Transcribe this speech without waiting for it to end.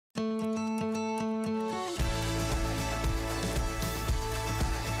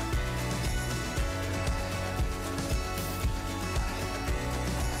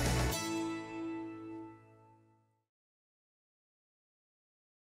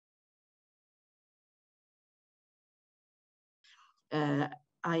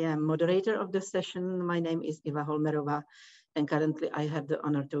I am moderator of the session. My name is Eva Holmerová, and currently I have the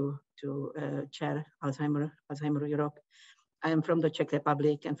honor to chair Alzheimer Europe. I am from the Czech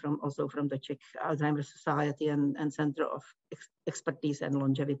Republic and also from the Czech Alzheimer Society and Center of Expertise and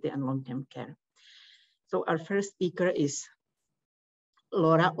Longevity and Long-Term Care. So our first speaker is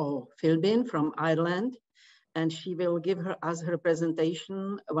Laura O'Philbin from Ireland, and she will give us her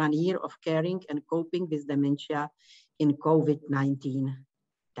presentation, 1 year of caring and coping with dementia in COVID-19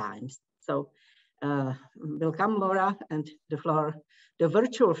 times. So welcome, Laura, and the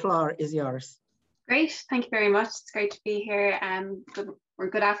virtual floor is yours. Great, thank you very much. It's great to be here.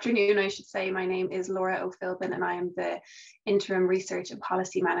 Good afternoon, I should say. My name is Laura O'Philbin, and I am the Interim Research and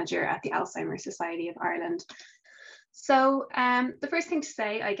Policy Manager at the Alzheimer Society of Ireland. So the first thing to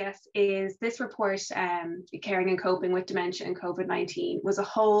say, I guess, is this report, Caring and Coping with Dementia and COVID-19, was a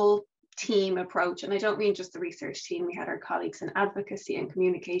whole team approach. And I don't mean just the research team. We had our colleagues in advocacy and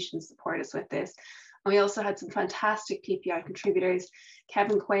communication support us with this. And we also had some fantastic PPI contributors,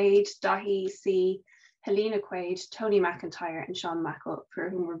 Kevin Quaid, Dahi C, Helena Quaid, Tony McIntyre, and Sean Mackle, for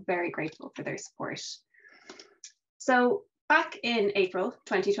whom we're very grateful for their support. So back in April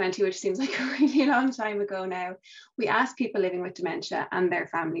 2020, which seems like a really long time ago now, we asked people living with dementia and their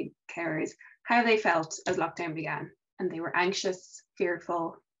family carers how they felt as lockdown began. And they were anxious,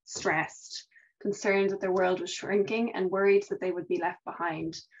 fearful, stressed, concerned that their world was shrinking and worried that they would be left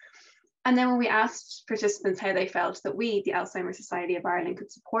behind. And then when we asked participants how they felt that we, the Alzheimer Society of Ireland,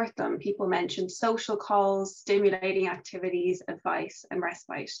 could support them, people mentioned social calls, stimulating activities, advice, and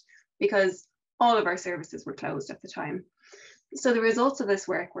respite, because all of our services were closed at the time. So the results of this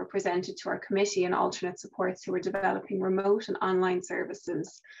work were presented to our committee and alternate supports who were developing remote and online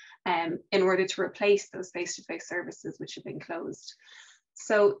services in order to replace those face-to-face services which had been closed.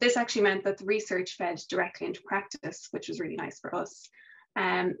 So this actually meant that the research fed directly into practice, which was really nice for us.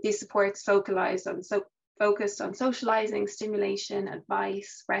 These supports focused on socializing, stimulation,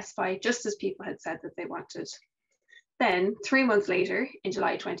 advice, respite, just as people had said that they wanted. Then 3 months later, in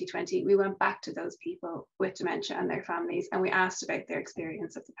July 2020, we went back to those people with dementia and their families, and we asked about their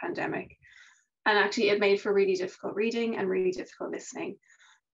experience of the pandemic. And actually it made for really difficult reading and really difficult listening.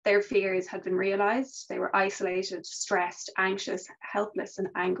 Their fears had been realized. They were isolated, stressed, anxious, helpless, and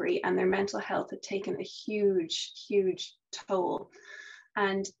angry, and their mental health had taken a huge, huge toll.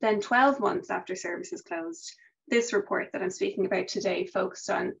 And then 12 months after services closed, this report that I'm speaking about today focused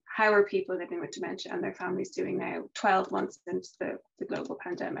on how are people living with dementia and their families doing now, 12 months into the global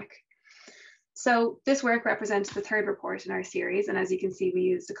pandemic. So this work represents the third report in our series. And as you can see, we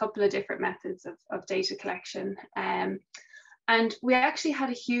used a couple of different methods of data collection. And we actually had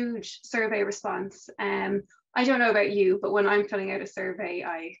a huge survey response. I don't know about you, but when I'm filling out a survey,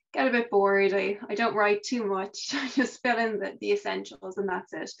 I get a bit bored. I don't write too much. I just fill in the essentials and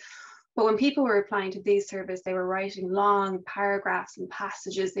that's it. But when people were replying to these surveys, they were writing long paragraphs and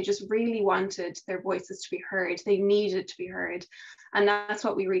passages. They just really wanted their voices to be heard. They needed to be heard. And that's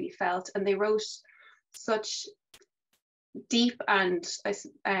what we really felt. And they wrote such deep and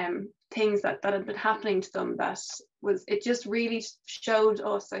things that had been happening to them it just really showed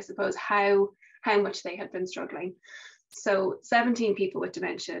us, I suppose, how much they had been struggling. So 17 people with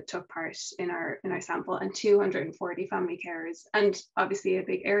dementia took part in our sample and 240 family carers. And obviously a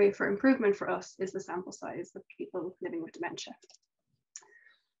big area for improvement for us is the sample size of people living with dementia.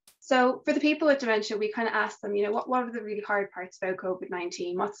 So for the people with dementia, we kind of asked them, what are the really hard parts about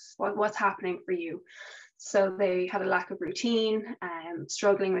COVID-19? What's happening for you? So they had a lack of routine,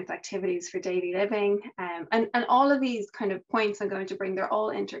 struggling with activities for daily living, and all of these kind of points I'm going to bring, they're all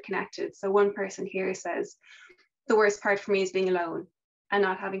interconnected. So one person here says, the worst part for me is being alone and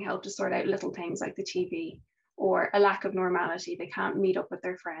not having help to sort out little things like the TV, or a lack of normality. They can't meet up with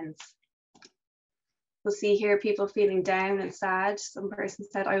their friends. We'll see here people feeling down and sad. Some person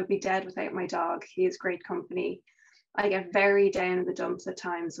said, I would be dead without my dog. He is great company. I get very down in the dumps at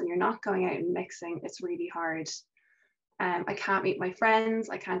times when you're not going out and mixing. It's really hard. I can't meet my friends.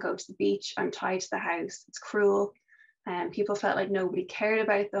 I can't go to the beach. I'm tied to the house. It's cruel. People felt like nobody cared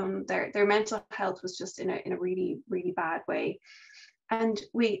about them. Their mental health was just in a really, really bad way. And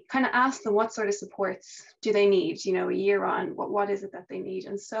we kind of asked them what sort of supports do they need, a year on, what is it that they need?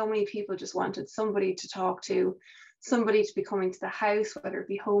 And so many people just wanted somebody to talk to, somebody to be coming to the house, whether it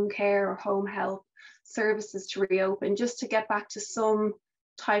be home care or home help, services to reopen, just to get back to some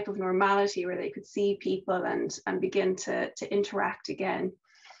type of normality where they could see people and begin to interact again.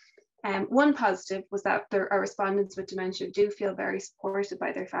 One positive was that our respondents with dementia do feel very supported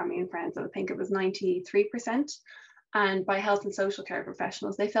by their family and friends. I would think it was 93%. And by health and social care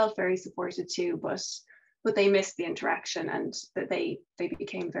professionals, they felt very supported too, but but they missed the interaction, and that they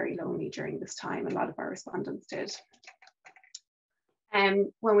became very lonely during this time. A lot of our respondents did.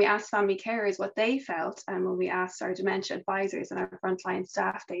 When we asked family carers what they felt, and when we asked our dementia advisors and our frontline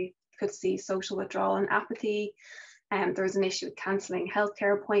staff, they could see social withdrawal and apathy. There was an issue with cancelling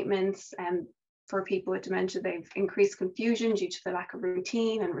healthcare appointments. For people with dementia, they've increased confusion due to the lack of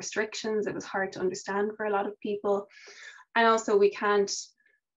routine and restrictions. It was hard to understand for a lot of people. And also, we can't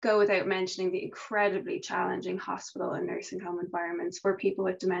go without mentioning the incredibly challenging hospital and nursing home environments for people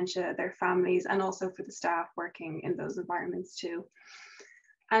with dementia, their families, and also for the staff working in those environments too.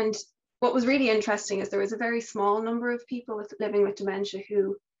 And what was really interesting is there was a very small number of people living with dementia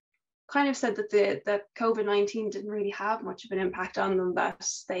who kind of said that COVID-19 didn't really have much of an impact on them, that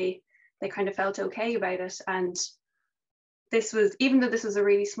they kind of felt okay about it. And this was, even though this was a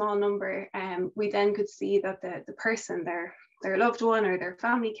really small number, we then could see that the person, their loved one or their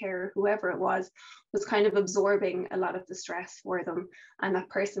family carer, whoever it was kind of absorbing a lot of the stress for them. And that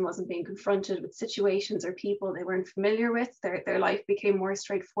person wasn't being confronted with situations or people they weren't familiar with. Their life became more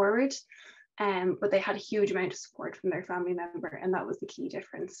straightforward, but they had a huge amount of support from their family member, and that was the key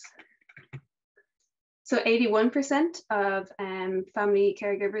difference. So 81% of family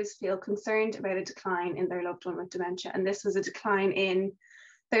caregivers feel concerned about a decline in their loved one with dementia. And this was a decline in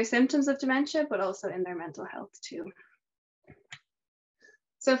their symptoms of dementia, but also in their mental health too.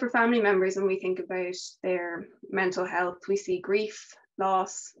 So for family members, when we think about their mental health, we see grief,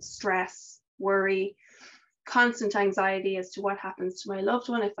 loss, stress, worry, constant anxiety as to what happens to my loved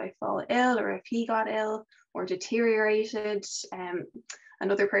one if I fall ill or if he got ill or deteriorated.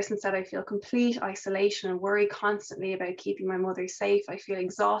 Another person said, I feel complete isolation and worry constantly about keeping my mother safe. I feel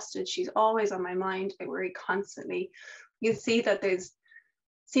exhausted. She's always on my mind. I worry constantly. You see that there's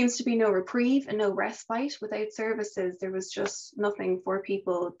seems to be no reprieve and no respite. Without services, there was just nothing for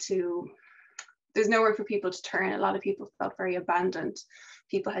people to, there's nowhere for people to turn. A lot of people felt very abandoned.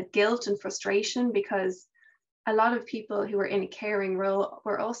 People had guilt and frustration because a lot of people who were in a caring role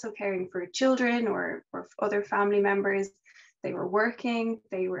were also caring for children or other family members. They were working,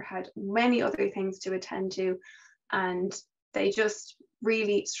 had many other things to attend to, and they just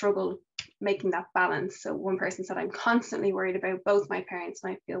really struggled making that balance. So one person said, I'm constantly worried about both my parents,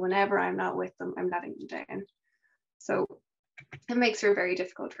 and I feel whenever I'm not with them, I'm letting them down. So it makes for a very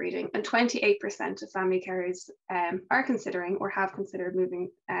difficult reading. And 28% of family carers are considering or have considered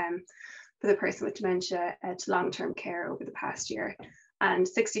moving for the person with dementia to long-term care over the past year. And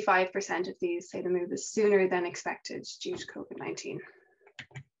 65% of these say the move is sooner than expected due to COVID-19.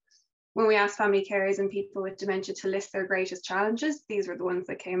 When we asked family carers and people with dementia to list their greatest challenges, these were the ones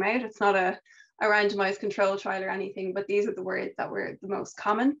that came out. It's not a randomized control trial or anything, but these are the words that were the most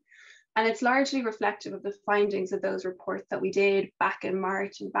common. And it's largely reflective of the findings of those reports that we did back in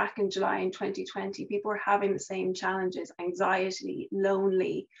March and back in July in 2020. People were having the same challenges: anxiety,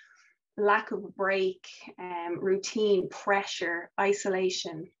 lonely, lack of a break, routine, pressure,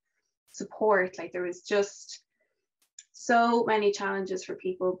 isolation, support. Like, there was just so many challenges for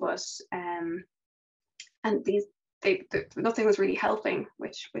people, but and nothing was really helping,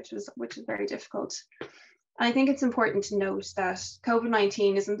 which is very difficult. And I think it's important to note that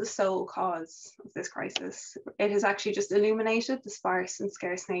COVID-19 isn't the sole cause of this crisis. It has actually just illuminated the sparse and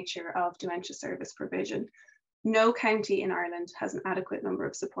scarce nature of dementia service provision. No county in Ireland has an adequate number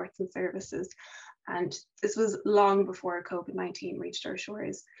of supports and services, and this was long before COVID-19 reached our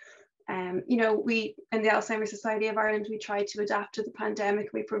shores. We in the Alzheimer Society of Ireland, we tried to adapt to the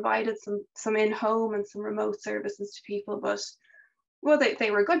pandemic. We provided some in-home and some remote services to people, but well, they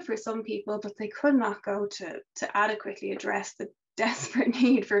were good for some people, but they could not go to adequately address the desperate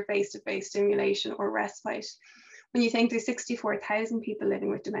need for face-to-face stimulation or respite. When you think there's 64,000 people living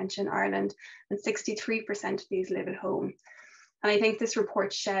with dementia in Ireland, and 63% of these live at home. And I think this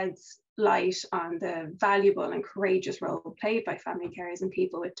report sheds light on the valuable and courageous role played by family carers and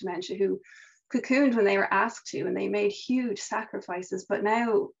people with dementia who cocooned when they were asked to, and they made huge sacrifices, but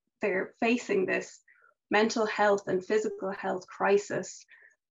now they're facing this mental health and physical health crisis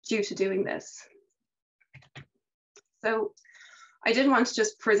due to doing this. So I didn't want to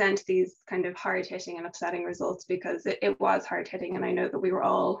just present these kind of hard-hitting and upsetting results, because it was hard-hitting, and I know that we were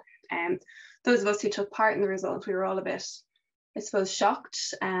all, those of us who took part in the results, we were all a bit, I suppose,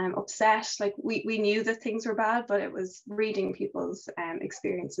 shocked, upset. Like, we knew that things were bad, but it was reading people's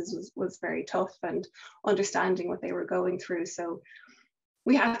experiences was very tough, and understanding what they were going through. So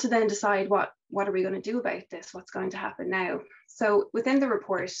we had to then decide what are we going to do about this? What's going to happen now? So within the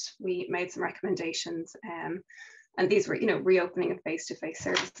report, we made some recommendations, and these were, reopening of face-to-face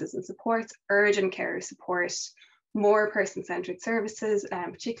services and supports, urgent care support, more person-centered services,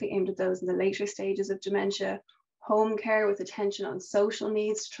 particularly aimed at those in the later stages of dementia, home care with attention on social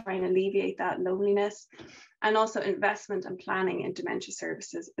needs to try and alleviate that loneliness, and also investment and planning in dementia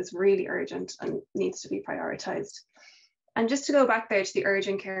services is really urgent and needs to be prioritised. And just to go back there to the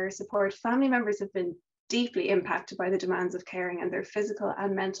urgent care support, family members have been deeply impacted by the demands of caring, and their physical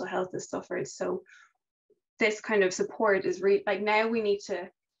and mental health has suffered. So this kind of support is really, like, now we need to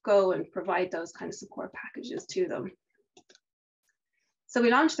go and provide those kind of support packages to them. So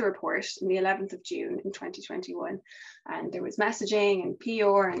we launched the report on the 11th of June in 2021, and there was messaging and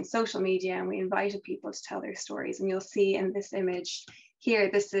PR and social media, and we invited people to tell their stories. And you'll see in this image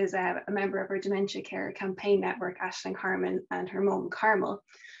here, this is a member of our Dementia Care Campaign Network, Aisling Harmon, and her mum, Carmel,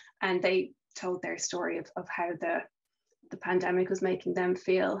 and they told their story of how the pandemic was making them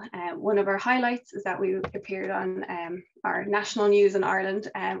feel. One of our highlights is that we appeared on our national news in Ireland,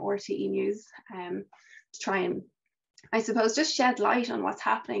 RTE News, to try and, I suppose, just shed light on what's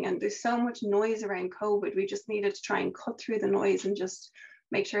happening. And there's so much noise around COVID. We just needed to try and cut through the noise and just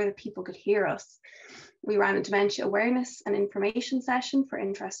make sure that people could hear us. We ran a dementia awareness and information session for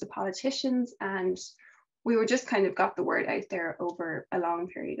interested politicians, and we were just kind of got the word out there over a long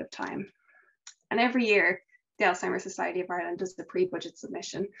period of time. And every year, the Alzheimer Society of Ireland does the pre-budget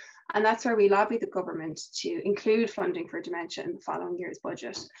submission, and that's where we lobby the government to include funding for dementia in the following year's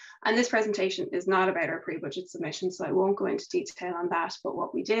budget. And this presentation is not about our pre-budget submission, so I won't go into detail on that, but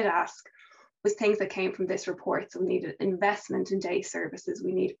what we did ask was things that came from this report. So we needed investment in day services,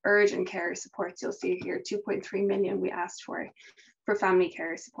 we need urgent care supports. You'll see here 2.3 million we asked for family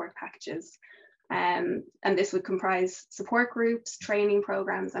care support packages. And this would comprise support groups, training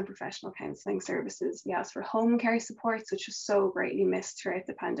programs, and professional counselling services. We asked for home care supports, which was so greatly missed throughout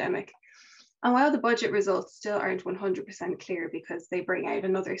the pandemic. And while the budget results still aren't 100% clear because they bring out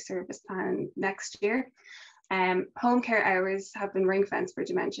another service plan next year, home care hours have been ring-fenced for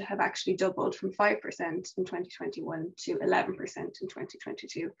dementia have actually doubled from 5% in 2021 to 11% in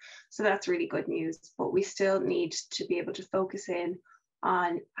 2022. So that's really good news, but we still need to be able to focus in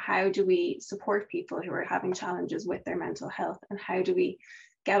on how do we support people who are having challenges with their mental health, and how do we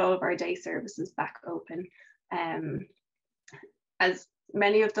get all of our day services back open, as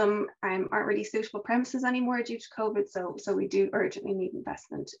many of them aren't really suitable premises anymore due to COVID, so we do urgently need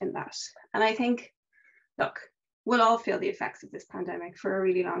investment in that. And I think, look, we'll all feel the effects of this pandemic for a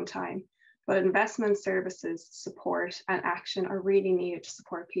really long time, but investment, services, support, and action are really needed to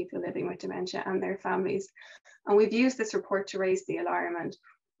support people living with dementia and their families. And we've used this report to raise the alarm, and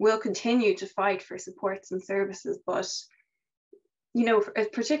we'll continue to fight for supports and services. But, you know,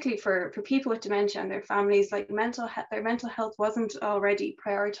 particularly for people with dementia and their families, like their mental health wasn't already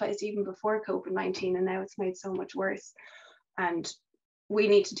prioritised even before COVID-19, and now it's made so much worse. And we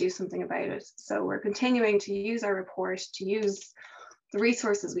need to do something about it. So we're continuing to use our report, to use the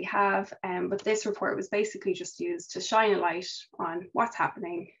resources we have, but this report was basically just used to shine a light on what's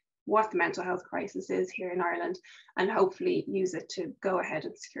happening, what the mental health crisis is here in Ireland, and hopefully use it to go ahead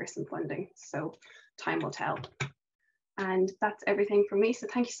and secure some funding. So time will tell. And that's everything from me. So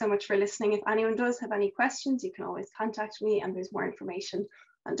thank you so much for listening. If anyone does have any questions, you can always contact me, and there's more information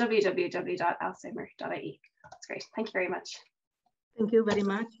on www.alzheimer.ie. That's great. Thank you very much. Thank you very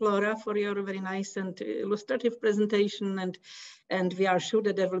much, Laura, for your very nice and illustrative presentation. And we are sure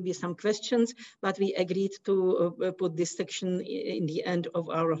that there will be some questions, but we agreed to put this section in the end of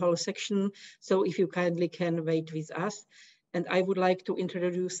our whole section. So if you kindly can wait with us. And I would like to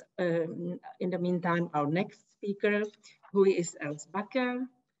introduce, in the meantime, our next speaker, who is Els Bakker.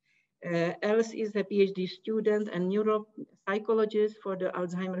 Els is a PhD student and neuropsychologist for the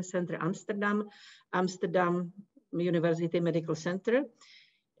Alzheimer Center Amsterdam University Medical Center.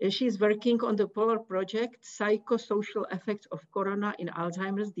 She is working on the Polar project, Psychosocial Effects of Corona in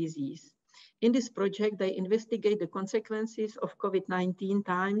Alzheimer's Disease. In this project, they investigate the consequences of COVID-19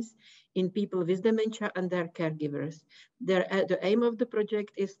 times in people with dementia and their caregivers. The aim of the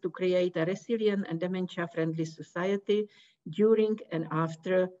project is to create a resilient and dementia-friendly society during and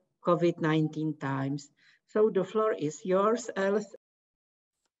after COVID-19 times. So the floor is yours, Els.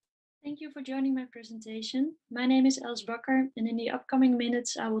 Thank you for joining my presentation. My name is Els Bakker, and in the upcoming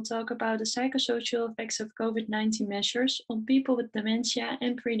minutes, I will talk about the psychosocial effects of COVID-19 measures on people with dementia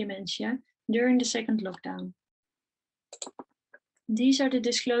and pre-dementia during the second lockdown. These are the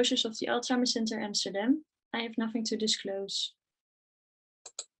disclosures of the Alzheimer Center Amsterdam. I have nothing to disclose.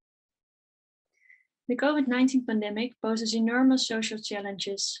 The COVID-19 pandemic poses enormous social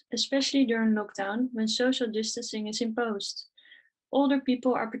challenges, especially during lockdown when social distancing is imposed. Older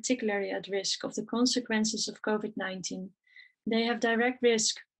people are particularly at risk of the consequences of COVID-19. They have direct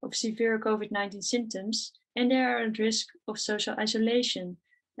risk of severe COVID-19 symptoms and they are at risk of social isolation,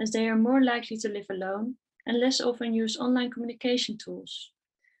 as they are more likely to live alone and less often use online communication tools.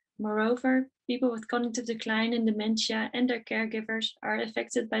 Moreover, people with cognitive decline and dementia and their caregivers are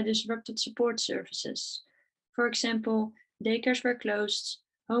affected by disrupted support services. For example, daycares were closed,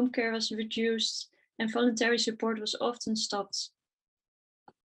 home care was reduced, and voluntary support was often stopped.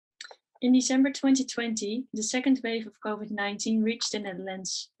 In December 2020, the second wave of COVID-19 reached the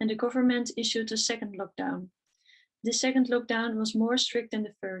Netherlands, and the government issued a second lockdown. This second lockdown was more strict than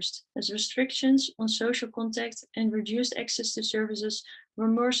the first, as restrictions on social contact and reduced access to services were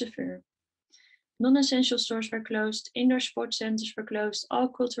more severe. Non-essential stores were closed, indoor sports centers were closed, all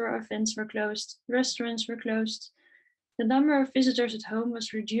cultural events were closed, restaurants were closed. The number of visitors at home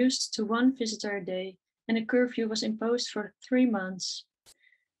was reduced to 1 visitor a day, and a curfew was imposed for 3 months.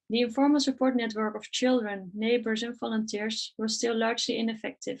 The informal support network of children, neighbors, and volunteers was still largely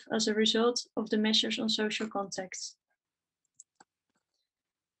ineffective as a result of the measures on social contacts.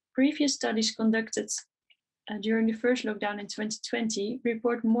 Previous studies conducted during the first lockdown in 2020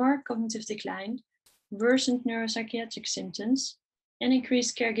 report more cognitive decline, worsened neuropsychiatric symptoms, and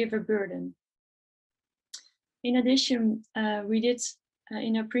increased caregiver burden. In addition, we did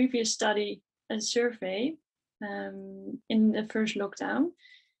in a previous study a survey in the first lockdown,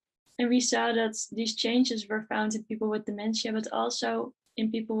 and we saw that these changes were found in people with dementia, but also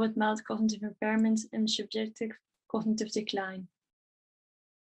in people with mild cognitive impairment and subjective cognitive decline.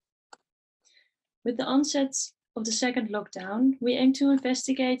 With the onset of the second lockdown, we aim to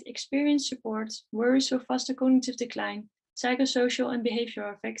investigate experience support, worries of faster cognitive decline, psychosocial and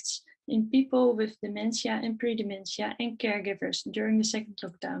behavioral effects in people with dementia and pre-dementia and caregivers during the second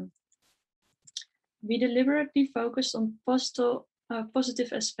lockdown. We deliberately focused on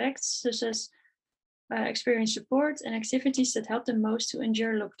positive aspects such as experience support and activities that helped them most to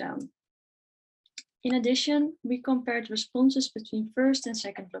endure lockdown. In addition, we compared responses between first and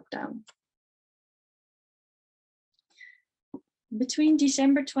second lockdown. Between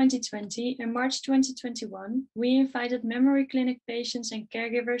December 2020 and March 2021, we invited memory clinic patients and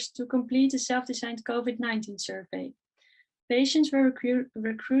caregivers to complete a self-designed COVID-19 survey. Patients were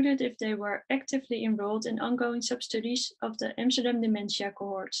recruited if they were actively enrolled in ongoing sub-studies of the Amsterdam Dementia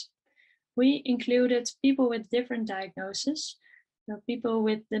cohort. We included people with different diagnoses, people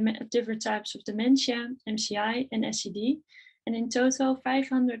with different types of dementia, MCI, and SCD, and in total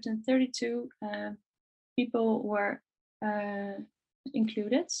 532 people were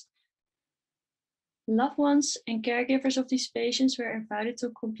included. Loved ones and caregivers of these patients were invited to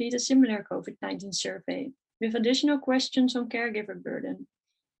complete a similar COVID-19 survey with additional questions on caregiver burden.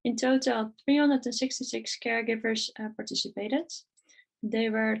 In total, 366 caregivers participated.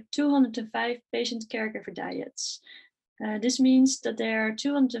 There were 205 patient-caregiver diets. This means that there are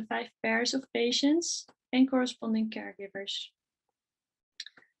 205 pairs of patients and corresponding caregivers.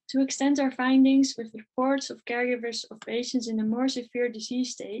 To extend our findings with reports of caregivers of patients in a more severe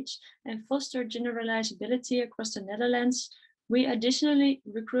disease stage and foster generalizability across the Netherlands, we additionally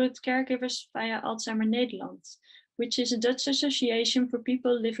recruit caregivers via Alzheimer Nederland, which is a Dutch association for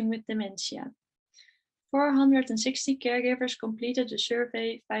people living with dementia. 460 caregivers completed the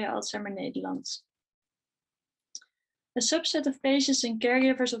survey via Alzheimer Nederland. A subset of patients and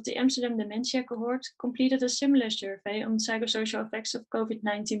caregivers of the Amsterdam Dementia cohort completed a similar survey on psychosocial effects of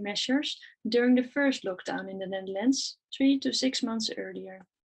COVID-19 measures during the first lockdown in the Netherlands, 3 to 6 months earlier.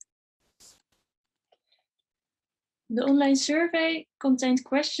 The online survey contained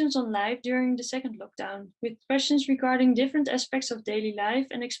questions on life during the second lockdown, with questions regarding different aspects of daily life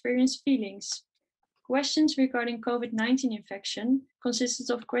and experienced feelings. Questions regarding COVID-19 infection consisted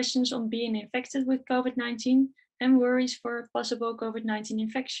of questions on being infected with COVID-19 and worries for possible COVID-19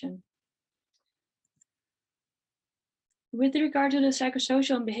 infection. With regard to the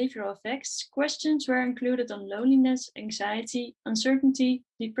psychosocial and behavioral effects, questions were included on loneliness, anxiety, uncertainty,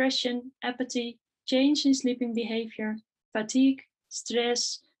 depression, apathy, change in sleeping behavior, fatigue,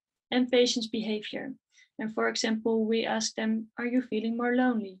 stress, and patient's behavior. And for example, we asked them, are you feeling more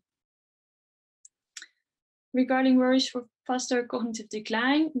lonely? Regarding worries for faster cognitive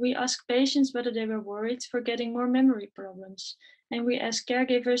decline, we asked patients whether they were worried for getting more memory problems. And we asked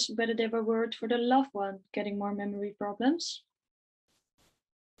caregivers whether they were worried for their loved one getting more memory problems.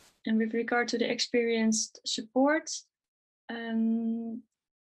 And with regard to the experienced support,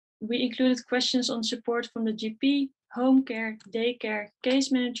 we included questions on support from the GP, home care, daycare,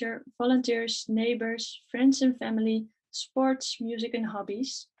 case manager, volunteers, neighbors, friends and family, sports, music and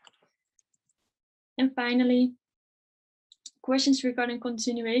hobbies. And finally, questions regarding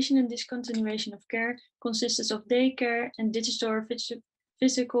continuation and discontinuation of care consisted of daycare and digital or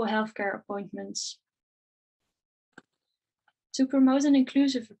physical healthcare appointments. To promote an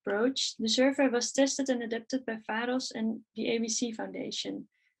inclusive approach, the survey was tested and adapted by VAROS and the ABC Foundation,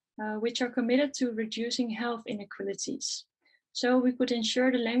 which are committed to reducing health inequalities. So we could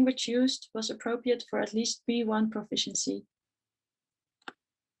ensure the language used was appropriate for at least B1 proficiency.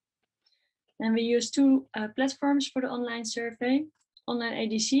 And we use two platforms for the online survey, Online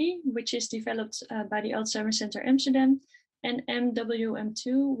ADC, which is developed by the Alzheimer Center Amsterdam, and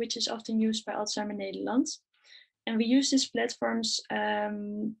MWM2, which is often used by Alzheimer Nederland. And we use these platforms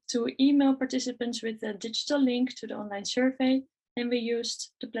to email participants with a digital link to the online survey, and we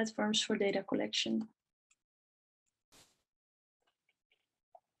used the platforms for data collection.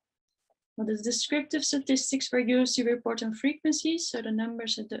 Well, the descriptive statistics were used to report on frequencies, so the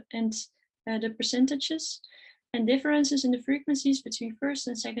numbers and the percentages, and differences in the frequencies between first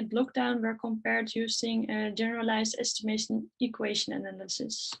and second lockdown were compared using a generalized estimation equation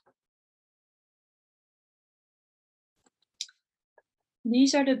analysis.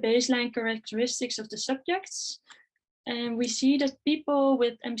 These are the baseline characteristics of the subjects. And we see that people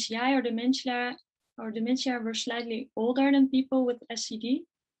with MCI or dementia were slightly older than people with SCD.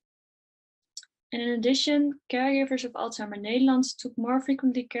 And in addition, caregivers of Alzheimer Nederland took more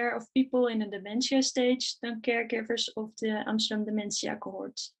frequently care of people in a dementia stage than caregivers of the Amsterdam Dementia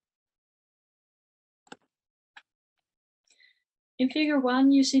cohort. In figure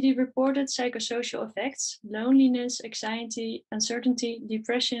 1, you see the reported psychosocial effects: loneliness, anxiety, uncertainty,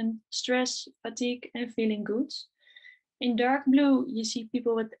 depression, stress, fatigue, and feeling good. In dark blue, you see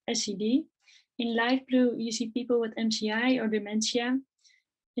people with SCD. In light blue, you see people with MCI or dementia.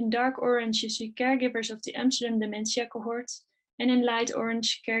 In dark orange, you see caregivers of the Amsterdam Dementia cohort. And in light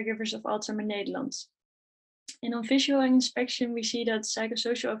orange, caregivers of Alzheimer Nederland. And on visual inspection, we see that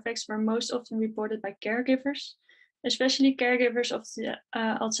psychosocial effects were most often reported by caregivers, especially caregivers of the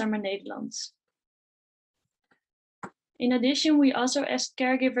Alzheimer Nederland. In addition, we also asked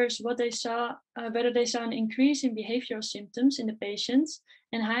caregivers what they saw, whether they saw an increase in behavioral symptoms in the patients,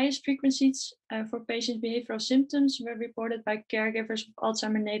 and highest frequencies for patients' behavioral symptoms were reported by caregivers of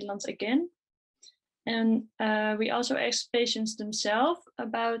Alzheimer Nederland again. And we also asked patients themselves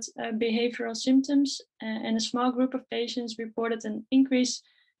about behavioral symptoms, and a small group of patients reported an increase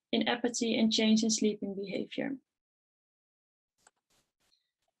in apathy and change in sleeping behavior.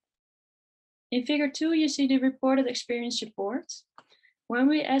 In figure 2, you see the reported experience report. When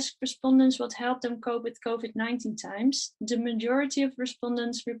we asked respondents what helped them cope with COVID-19 times, the majority of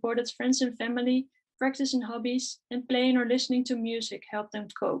respondents reported friends and family, practice and hobbies, and playing or listening to music helped them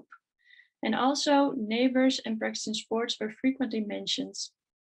cope. And also neighbors and practice in sports were frequently mentioned.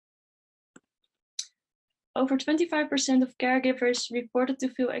 Over 25% of caregivers reported to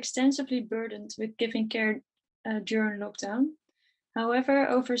feel extensively burdened with giving care during lockdown. However,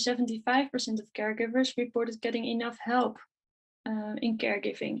 over 75% of caregivers reported getting enough help in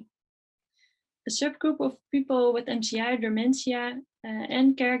caregiving. A subgroup of people with MCI, dementia,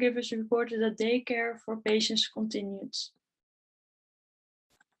 and caregivers reported that daycare for patients continued.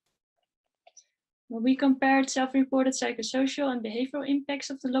 We compared self-reported psychosocial and behavioral impacts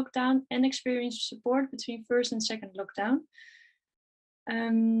of the lockdown and experienced support between first and second lockdown.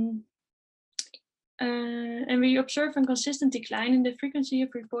 And we observe a consistent decline in the frequency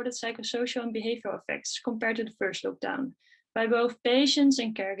of reported psychosocial and behavioral effects compared to the first lockdown by both patients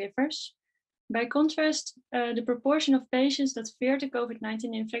and caregivers. By contrast, the proportion of patients that feared the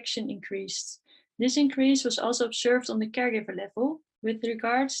COVID-19 infection increased. This increase was also observed on the caregiver level with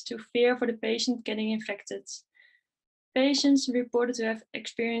regards to fear for the patient getting infected. Patients reported to have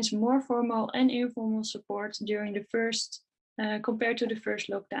experienced more formal and informal support during the first, compared to the first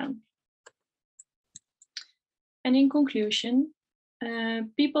lockdown. And in conclusion,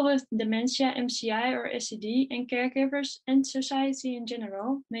 people with dementia, MCI or SCD and caregivers and society in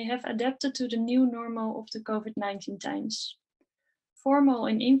general may have adapted to the new normal of the COVID-19 times. Formal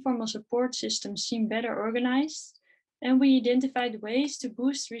and informal support systems seem better organized, and we identified ways to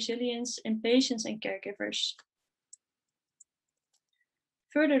boost resilience in patients and caregivers.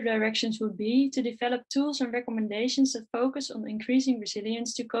 Further directions would be to develop tools and recommendations that focus on increasing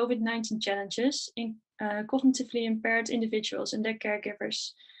resilience to COVID-19 challenges in cognitively impaired individuals and their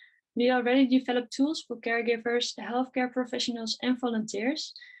caregivers. We already developed tools for caregivers, healthcare professionals, and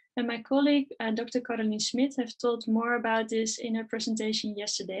volunteers. And my colleague, Dr. Caroline Smit, have told more about this in her presentation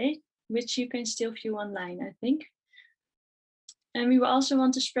yesterday, which you can still view online, I think. And we will also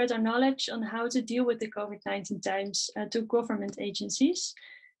want to spread our knowledge on how to deal with the COVID-19 times to government agencies.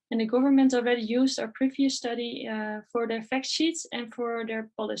 And the government already used our previous study for their fact sheets and for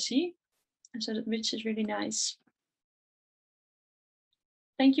their policy, so which is really nice.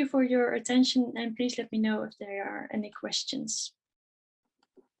 Thank you for your attention, and please let me know if there are any questions.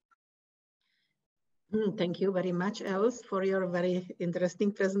 Thank you very much, Els, for your very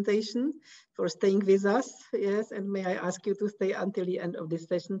interesting presentation, for staying with us. Yes, and may I ask you to stay until the end of this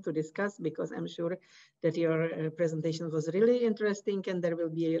session to discuss, because I'm sure that your presentation was really interesting and there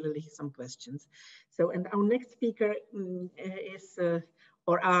will be really some questions. So, and our next speaker is,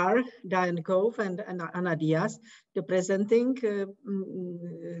 or are, Dianne Gove and Anna Diaz. The presenting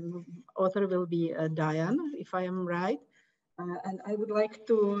author will be Dianne, if I am right. And I would like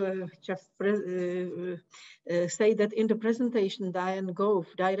to just say that in the presentation, Dianne Gove,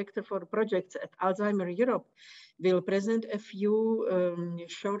 Director for Projects at Alzheimer Europe, will present a few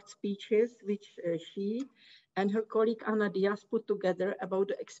short speeches which she and her colleague Anna Diaz put together about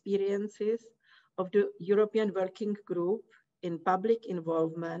the experiences of the European Working Group in public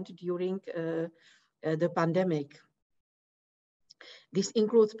involvement during the pandemic. This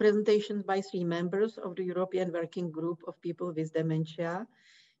includes presentations by 3 members of the European Working Group of People with Dementia,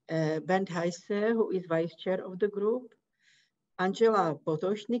 Bernd Heisse, who is Vice Chair of the group, Angela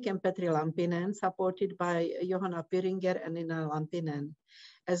Potočnik and Petri Lampinen, supported by Johanna Piringer and Nina Lampinen,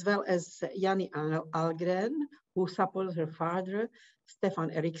 as well as Jani Algren, who supports her father, Stefan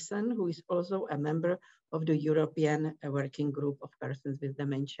Eriksson, who is also a member of the European Working Group of Persons with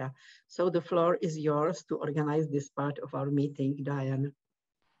Dementia. So the floor is yours to organize this part of our meeting, Dianne.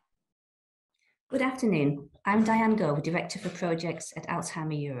 Good afternoon. I'm Dianne Gove, Director for Projects at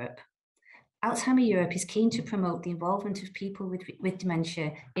Alzheimer Europe. Alzheimer Europe is keen to promote the involvement of people with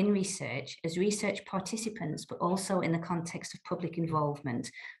dementia in research as research participants, but also in the context of public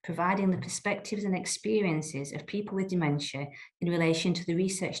involvement, providing the perspectives and experiences of people with dementia in relation to the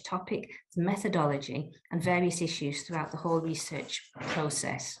research topic, the methodology, and various issues throughout the whole research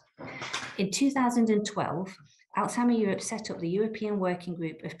process. In 2012, Alzheimer Europe set up the European Working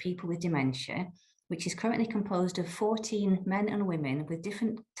Group of People with Dementia, which is currently composed of 14 men and women with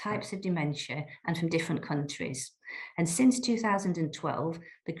different types of dementia and from different countries. And since 2012,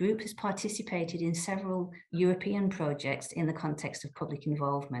 the group has participated in several European projects in the context of public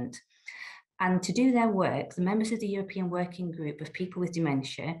involvement. And to do their work, the members of the European Working Group of People with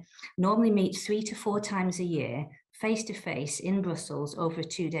Dementia normally meet 3 to 4 times a year, face-to-face in Brussels over a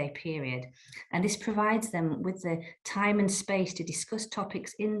 2-day period. And this provides them with the time and space to discuss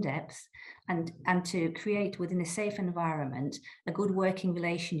topics in depth and to create within a safe environment a good working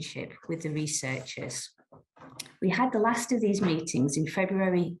relationship with the researchers. We had the last of these meetings in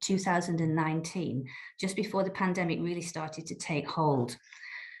February 2019, just before the pandemic really started to take hold.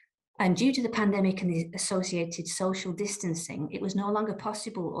 And due to the pandemic and the associated social distancing, it was no longer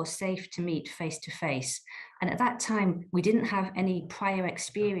possible or safe to meet face-to-face. And at that time, we didn't have any prior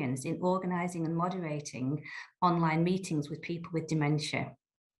experience in organizing and moderating online meetings with people with dementia.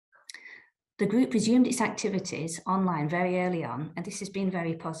 The group resumed its activities online very early on, and this has been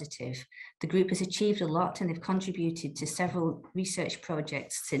very positive. The group has achieved a lot and they've contributed to several research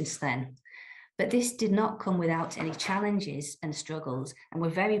projects since then. But this did not come without any challenges and struggles, and we're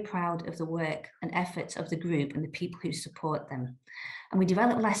very proud of the work and efforts of the group and the people who support them. And we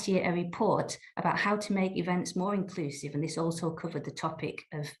developed last year a report about how to make events more inclusive, and this also covered the topic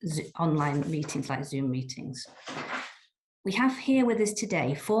of online meetings like Zoom meetings. We have here with us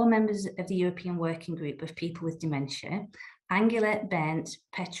today 4 members of the European Working Group of People with Dementia, Angela, Bernd,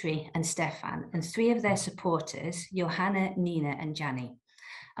 Petri and Stefan, and 3 of their supporters, Johanna, Nina and Jani.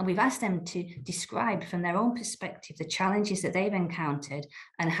 And we've asked them to describe from their own perspective the challenges that they've encountered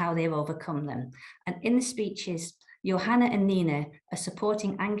and how they've overcome them. And in the speeches, Johanna and Nina are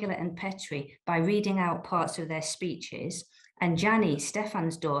supporting Angela and Petri by reading out parts of their speeches, and Jani,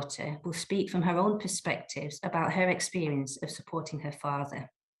 Stefan's daughter, will speak from her own perspectives about her experience of supporting her father.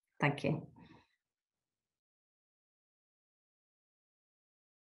 Thank you.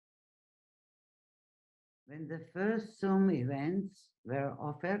 When the first Zoom events were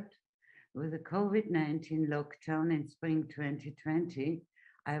offered with the COVID-19 lockdown in spring 2020,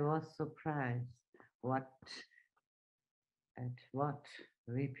 I was surprised at what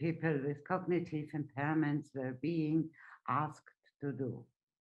we people with cognitive impairments were being asked to do.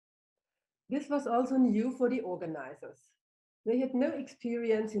 This was also new for the organizers. They had no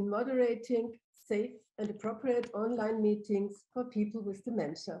experience in moderating safe and appropriate online meetings for people with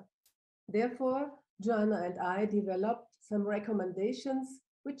dementia. Therefore, Joanna and I developed some recommendations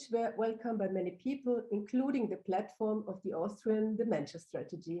which were welcomed by many people, including the platform of the Austrian Dementia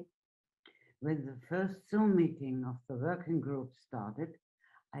Strategy. When the first Zoom meeting of the working group started,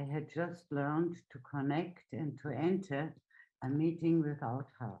 I had just learned to connect and to enter a meeting without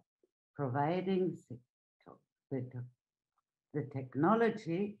help, providing the The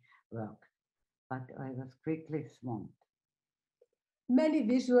technology worked, but I was quickly swamped. Many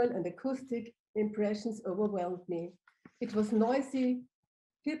visual and acoustic impressions overwhelmed me. It was noisy.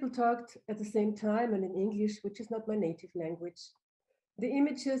 People talked at the same time and in English, which is not my native language. The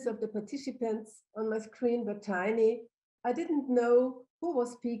images of the participants on my screen were tiny. I didn't know who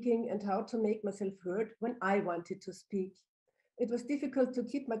was speaking and how to make myself heard when I wanted to speak. It was difficult to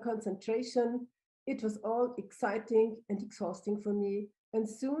keep my concentration. It was all exciting and exhausting for me. And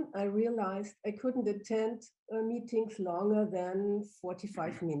soon I realized I couldn't attend meetings longer than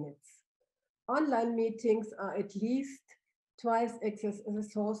 45 minutes. Online meetings are at least twice as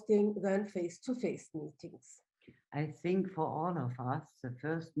exhausting than face-to-face meetings. I think for all of us, the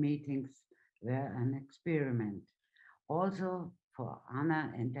first meetings were an experiment. Also for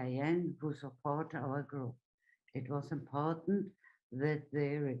Anna and Dianne, who support our group. It was important that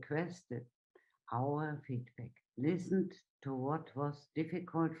they requested our feedback, listened to what was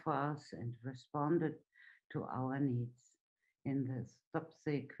difficult for us, and responded to our needs in the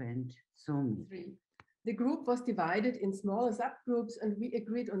subsequent Zoom meeting. The group was divided in smaller subgroups and we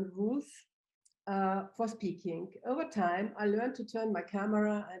agreed on rules for speaking. Over time, I learned to turn my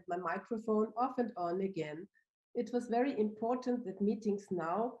camera and my microphone off and on again. It was very important that meetings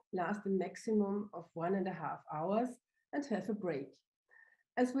now last a maximum of 1.5 hours and have a break.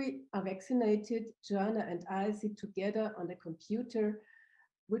 As we are vaccinated, Joanna and I sit together on the computer,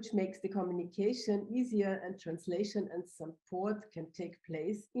 which makes the communication easier and translation and support can take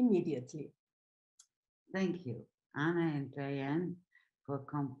place immediately. Thank you, Anna and Dianne, for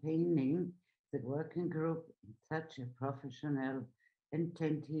campaigning the working group in such a professional,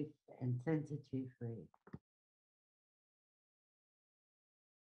 attentive, and sensitive way.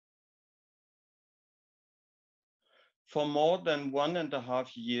 For more than 1.5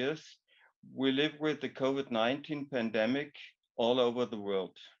 years, we live with the COVID-19 pandemic all over the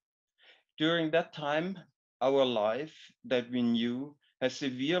world. During that time, our life that we knew has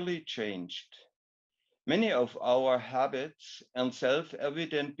severely changed. Many of our habits and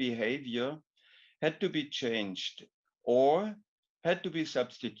self-evident behavior had to be changed or had to be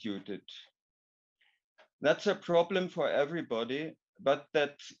substituted. That's a problem for everybody, but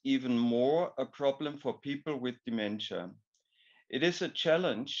that's even more a problem for people with dementia. It is a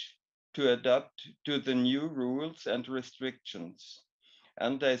challenge to adapt to the new rules and restrictions,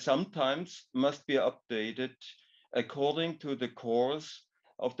 and they sometimes must be updated according to the course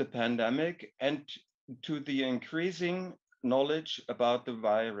of the pandemic and to the increasing knowledge about the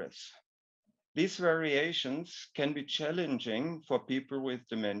virus. These variations can be challenging for people with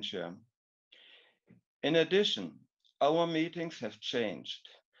dementia. In addition, our meetings have changed.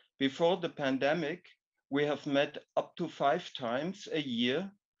 Before the pandemic, we have met up to 5 times a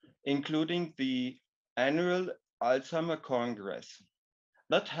year, including the annual Alzheimer Congress.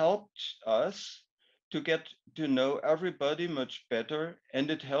 That helped us to get to know everybody much better,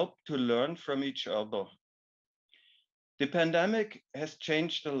 and it helped to learn from each other. The pandemic has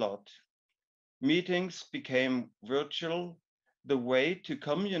changed a lot. Meetings became virtual. The way to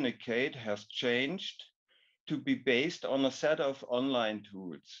communicate has changed to be based on a set of online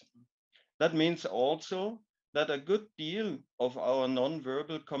tools. That means also that a good deal of our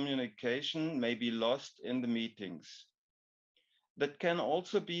nonverbal communication may be lost in the meetings. That can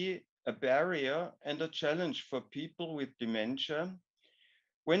also be a barrier and a challenge for people with dementia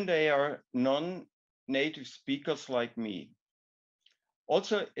when they are non-native speakers like me.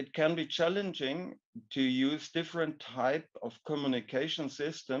 Also, it can be challenging to use different type of communication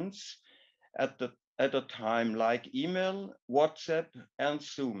systems at a time, like email, WhatsApp, and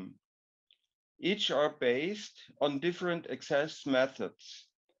Zoom. Each are based on different access methods.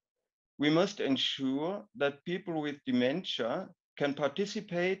 We must ensure that people with dementia can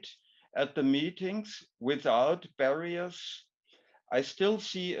participate at the meetings without barriers. I still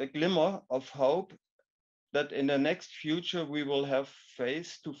see a glimmer of hope that in the next future we will have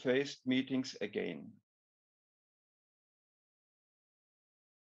face-to-face meetings again.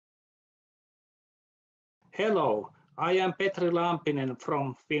 Hello, I am Petri Lampinen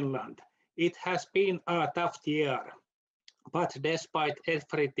from Finland. It has been a tough year, but despite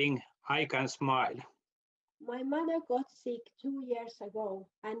everything, I can smile. My mother got sick 2 years ago,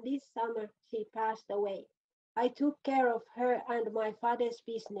 and this summer she passed away. I took care of her and my father's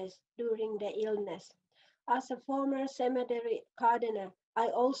business during the illness. As a former cemetery gardener, I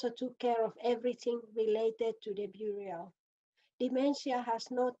also took care of everything related to the burial. Dementia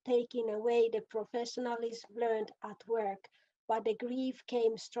has not taken away the professionalism learned at work, but the grief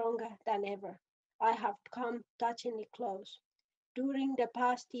came stronger than ever. I have come touchingly close. During the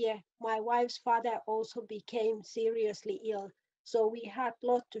past year, my wife's father also became seriously ill so we had a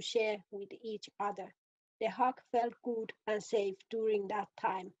lot to share with each other. The hug felt good and safe during that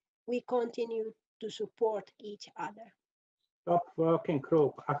time. We continued to support each other. Top working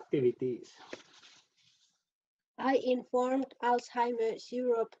group activities. I informed Alzheimer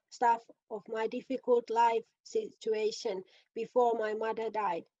Europe staff of my difficult life situation before my mother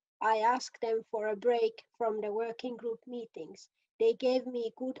died. I asked them for a break from the working group meetings. They gave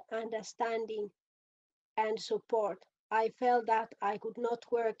me good understanding and support. I felt that I could not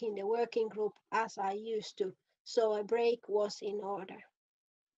work in the working group as I used to, so a break was in order.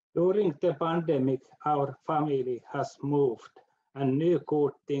 During the pandemic, our family has moved and new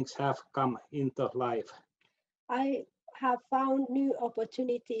good things have come into life. I have found new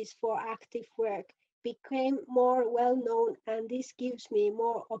opportunities for active work, became more well-known, and this gives me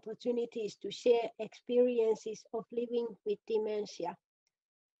more opportunities to share experiences of living with dementia.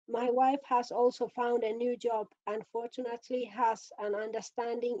 My wife has also found a new job and fortunately has an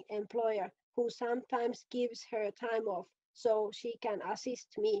understanding employer who sometimes gives her time off so she can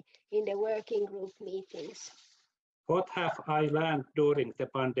assist me in the working group meetings. What have I learned during the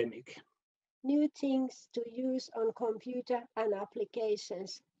pandemic? New things to use on computer and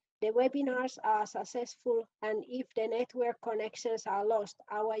applications. The webinars are successful, and if the network connections are lost,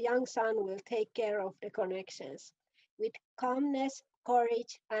 our young son will take care of the connections. With calmness,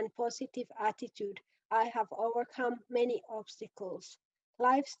 courage, and positive attitude, I have overcome many obstacles.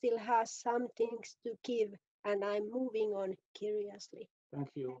 Life still has some things to give, and I'm moving on curiously. Thank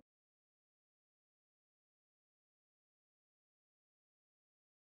you.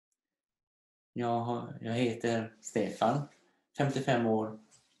 Jag heter Stefan, 55 år,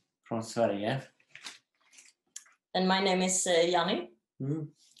 från Sverige. And my name is Yanni.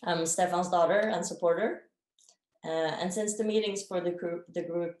 I'm Stefan's daughter and supporter. And since the meetings for the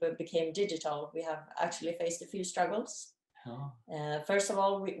group became digital, we have actually faced a few struggles. First of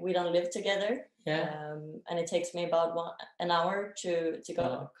all, we don't live together. And it takes me about an hour to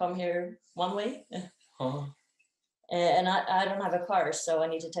come here one way. And I don't have a car, so I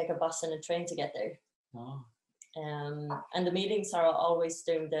need to take a bus and a train to get there. And the meetings are always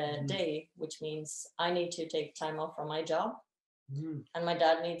during the day, which means I need to take time off from my job. And my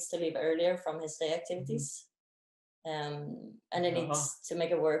dad needs to leave earlier from his day activities. And it needs to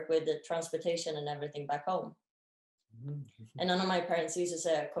make it work with the transportation and everything back home. And none of my parents uses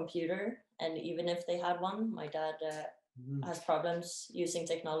a computer. And even if they had one, my dad has problems using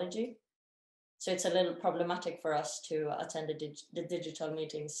technology. So it's a little problematic for us to attend the digital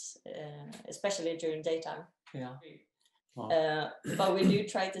meetings, especially during daytime. But we do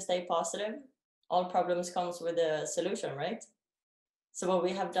try to stay positive. All problems comes with a solution, right? So what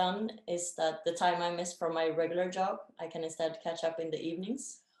we have done is that the time I miss from my regular job, I can instead catch up in the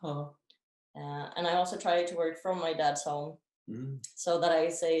evenings. And I also try to work from my dad's home so that I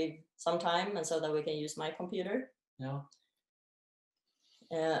save some time and so that we can use my computer.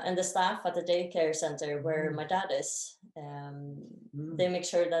 And the staff at the daycare center where my dad is, they make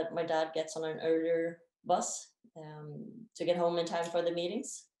sure that my dad gets on an earlier bus to get home in time for the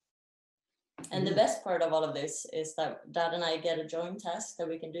meetings. And the best part of all of this is that Dad and I get a joint task that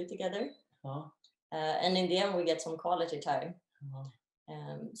we can do together. And in the end, we get some quality time.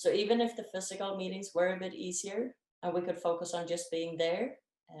 So even if the physical meetings were a bit easier and we could focus on just being there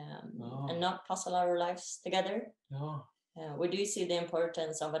and not puzzle our lives together, we do see the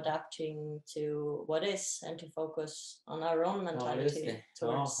importance of adapting to what is and to focus on our own mentality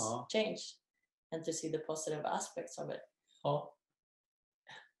towards change and to see the positive aspects of it.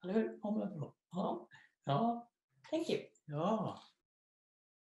 Thank you.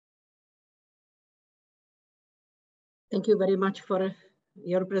 Thank you very much for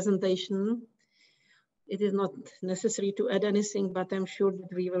your presentation. It is not necessary to add anything, but I'm sure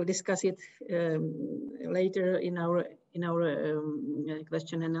that we will discuss it later in our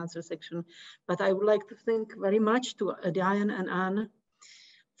question and answer section. But I would like to thank very much to Dianne and Anne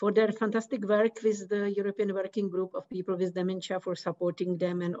for their fantastic work with the European Working Group of People with Dementia, for supporting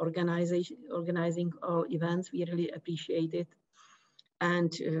them and organizing all events. We really appreciate it.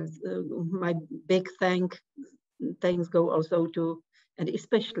 And my big thanks go also to, and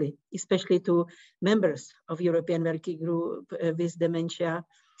especially to members of European Working Group with Dementia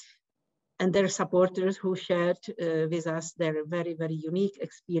and their supporters who shared with us their very, very unique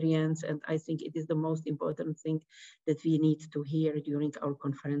experience. And I think it is the most important thing that we need to hear during our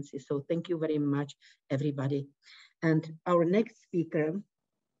conferences. So thank you very much, everybody. And our next speaker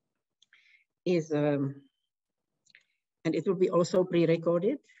is, and it will be also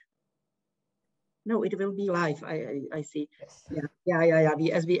pre-recorded. No, it will be live. I see. Yes. Yeah.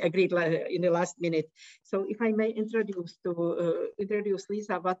 As we agreed in the last minute. So if I may introduce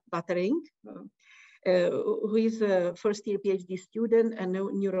Lisa Waterink, who is a first-year PhD student and a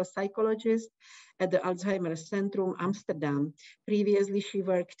neuropsychologist at the Alzheimer Centrum Amsterdam. Previously, she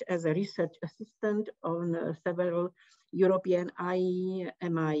worked as a research assistant on several European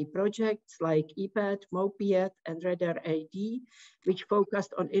IMI projects like EPAD, MOPIAD, and RADAR-AD, which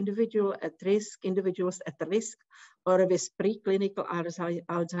focused on individuals at risk or with preclinical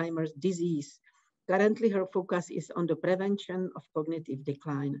Alzheimer's disease. Currently, her focus is on the prevention of cognitive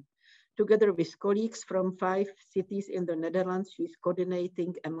decline. Together with colleagues from 5 cities in the Netherlands, she's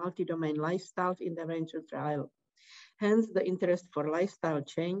coordinating a multi-domain lifestyle intervention trial. Hence the interest for lifestyle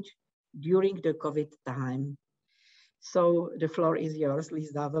change during the COVID time. So the floor is yours,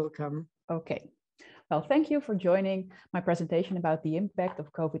 Lisa, welcome. Okay, well, thank you for joining my presentation about the impact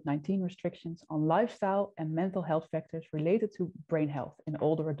of COVID-19 restrictions on lifestyle and mental health factors related to brain health in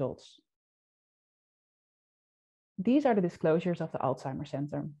older adults. These are the disclosures of the Alzheimer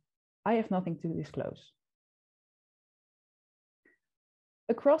Center. I have nothing to disclose.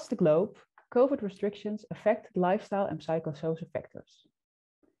 Across the globe, COVID restrictions affect lifestyle and psychosocial factors.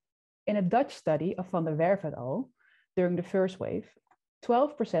 In a Dutch study of Van der Werf et al., during the first wave,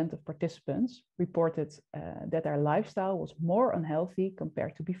 12% of participants reported that their lifestyle was more unhealthy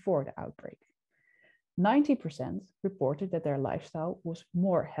compared to before the outbreak. 90% reported that their lifestyle was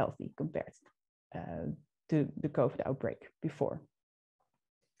more healthy compared to the COVID outbreak before.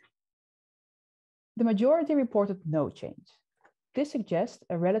 The majority reported no change. This suggests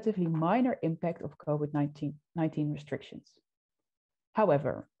a relatively minor impact of COVID-19 restrictions.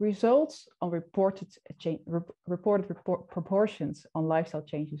 However, results on reported proportions on lifestyle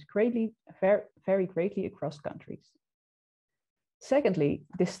changes vary greatly across countries. Secondly,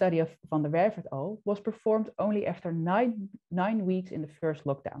 this study of Van der Werf et al. Was performed only after nine weeks in the first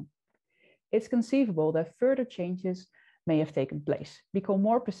lockdown. It's conceivable that further changes may have taken place, become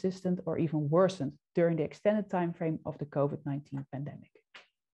more persistent or even worsened during the extended time frame of the COVID-19 pandemic.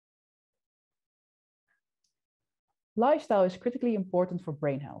 Lifestyle is critically important for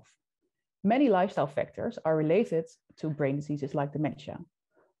brain health. Many lifestyle factors are related to brain diseases like dementia.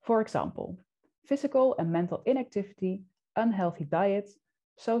 For example, physical and mental inactivity, unhealthy diet,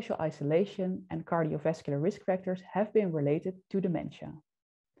 social isolation, and cardiovascular risk factors have been related to dementia.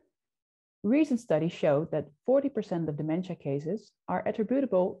 Recent studies show that 40% of dementia cases are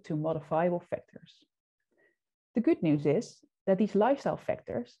attributable to modifiable factors. The good news is that these lifestyle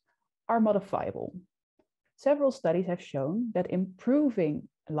factors are modifiable. Several studies have shown that improving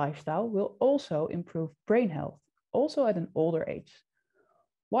lifestyle will also improve brain health, also at an older age.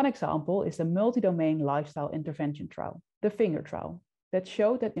 One example is the multi-domain lifestyle intervention trial, the FINGER trial, that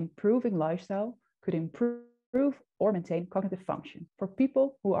showed that improving lifestyle could improve or maintain cognitive function for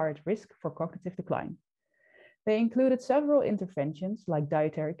people who are at risk for cognitive decline. They included several interventions like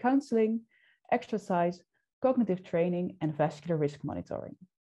dietary counseling, exercise, cognitive training, and vascular risk monitoring.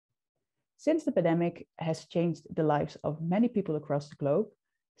 Since the pandemic has changed the lives of many people across the globe,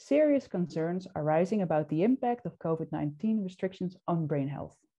 serious concerns are rising about the impact of COVID-19 restrictions on brain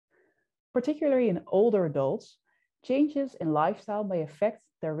health. Particularly in older adults, changes in lifestyle may affect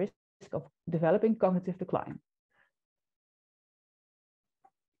their risk of developing cognitive decline.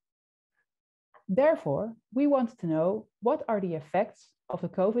 Therefore, we want to know what are the effects of the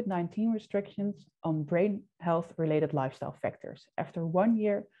COVID-19 restrictions on brain health-related lifestyle factors after 1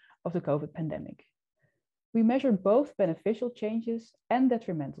 year of the COVID pandemic. We measured both beneficial changes and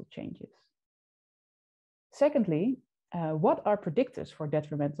detrimental changes. Secondly, what are predictors for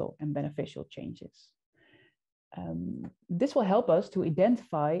detrimental and beneficial changes? This will help us to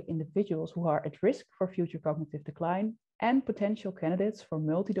identify individuals who are at risk for future cognitive decline and potential candidates for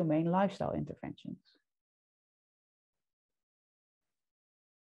multi-domain lifestyle interventions.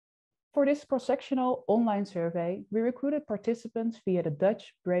 For this cross-sectional online survey, we recruited participants via the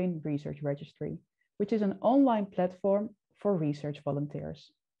Dutch Brain Research Registry, which is an online platform for research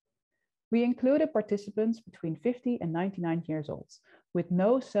volunteers. We included participants between 50 and 99 years old, with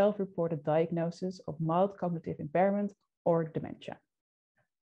no self-reported diagnosis of mild cognitive impairment or dementia.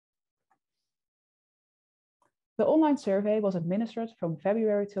 The online survey was administered from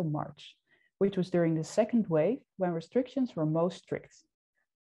February till March, which was during the second wave when restrictions were most strict.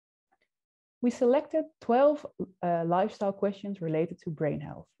 We selected 12 lifestyle questions related to brain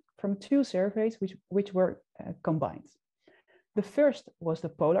health from 2 surveys which were combined. The first was the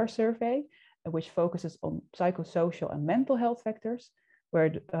Polar survey, which focuses on psychosocial and mental health factors,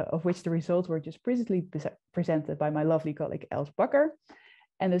 of which the results were just previously presented by my lovely colleague Els Bakker.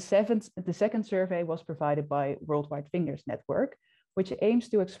 And the second survey was provided by Worldwide Fingers Network, which aims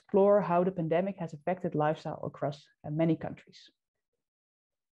to explore how the pandemic has affected lifestyle across many countries.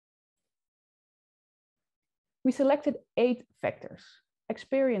 We selected 8 factors: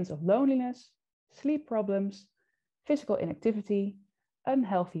 experience of loneliness, sleep problems, physical inactivity,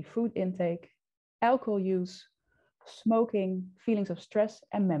 unhealthy food intake, alcohol use, smoking, feelings of stress,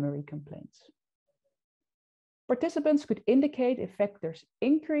 and memory complaints. Participants could indicate if factors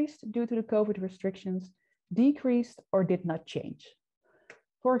increased due to the COVID restrictions, decreased, or did not change.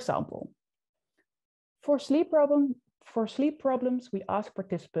 For example, for sleep problems, we asked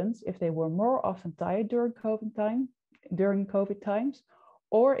participants if they were more often tired during COVID times,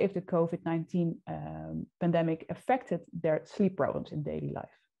 or if the COVID-19 pandemic affected their sleep problems in daily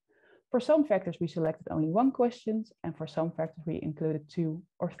life. For some factors, we selected only 1 question, and for some factors, we included 2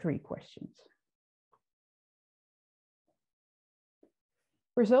 or 3 questions.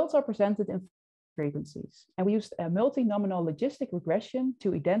 Results are presented in frequencies, and we used a multi-nominal logistic regression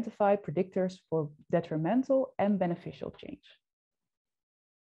to identify predictors for detrimental and beneficial change.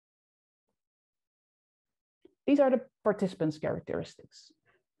 These are the participants' characteristics.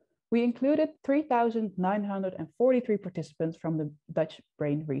 We included 3,943 participants from the Dutch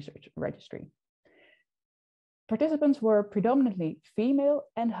Brain Research Registry. Participants were predominantly female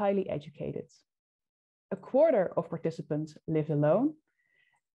and highly educated. A quarter of participants lived alone,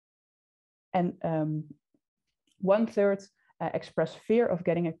 and 1/3 expressed fear of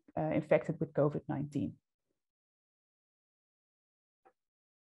getting infected with COVID-19.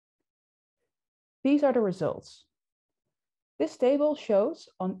 These are the results. This table shows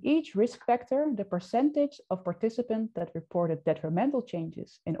on each risk factor the percentage of participants that reported detrimental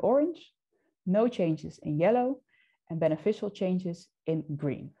changes in orange, no changes in yellow, and beneficial changes in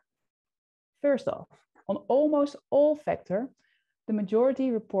green. First off, on almost all factors, the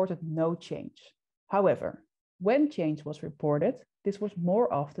majority reported no change. However, when change was reported, this was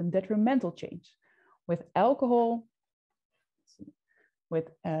more often detrimental change, with alcohol,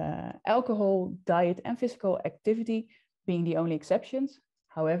 diet, and physical activity being the only exceptions.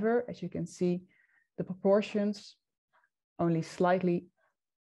 However, as you can see, the proportions only slightly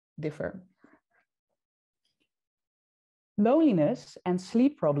differ. Loneliness and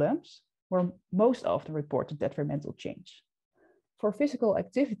sleep problems were most often reported detrimental change. For physical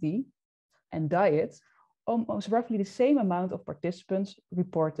activity and diet, almost roughly the same amount of participants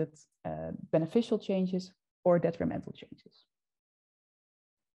reported beneficial changes or detrimental changes.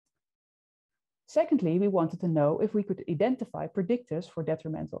 Secondly, we wanted to know if we could identify predictors for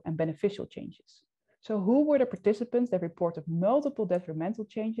detrimental and beneficial changes. So who were the participants that reported multiple detrimental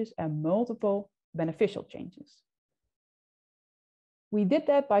changes and multiple beneficial changes? We did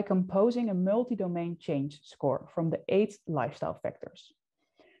that by composing a multi-domain change score from the 8 lifestyle factors.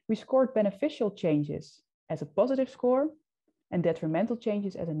 We scored beneficial changes as a positive score and detrimental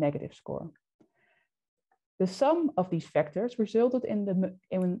changes as a negative score. The sum of these factors resulted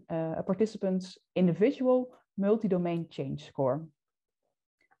in a participant's individual multi-domain change score.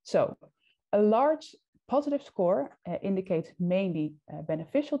 So a large positive score indicates mainly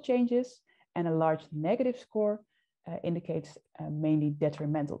beneficial changes, and a large negative score indicates mainly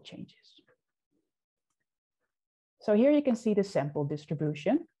detrimental changes. So here you can see the sample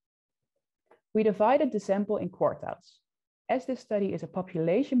distribution. We divided the sample in quartiles. As this study is a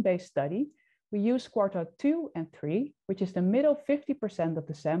population-based study, we use quartile 2 and 3, which is the middle 50% of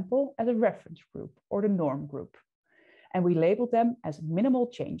the sample, as a reference group or the norm group. And we labeled them as minimal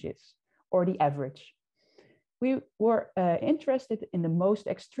changes or the average. We were interested in the most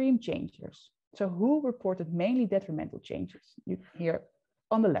extreme changes. So who reported mainly detrimental changes? Here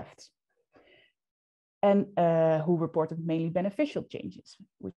on the left. And who reported mainly beneficial changes,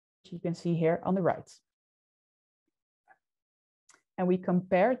 which you can see here on the right. And we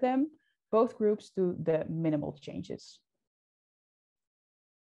compared them, both groups, to the minimal changes.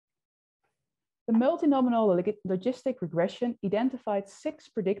 The multi-nominal logistic regression identified 6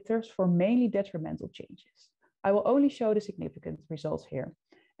 predictors for mainly detrimental changes. I will only show the significant results here,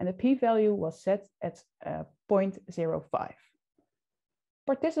 and the p-value was set at 0.05.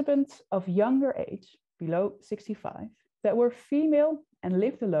 Participants of younger age, below 65, that were female and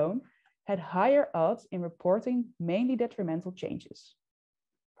lived alone had higher odds in reporting mainly detrimental changes.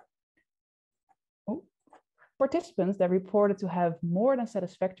 Participants that reported to have more than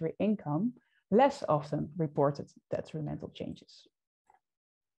satisfactory income less often reported detrimental changes.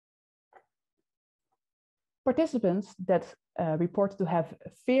 Participants that reported to have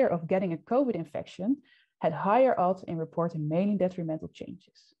fear of getting a COVID infection had higher odds in reporting mainly detrimental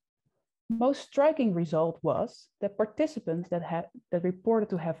changes. Most striking result was that participants that reported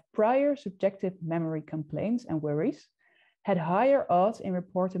to have prior subjective memory complaints and worries had higher odds in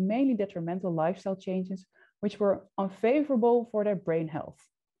reporting mainly detrimental lifestyle changes, which were unfavorable for their brain health.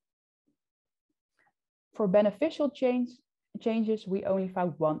 For beneficial changes, we only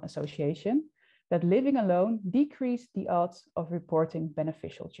found one association, that living alone decreased the odds of reporting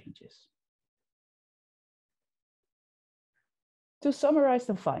beneficial changes. To summarize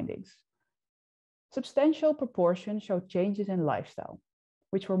the findings, substantial proportion showed changes in lifestyle,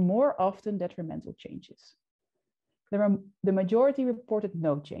 which were more often detrimental changes. The majority reported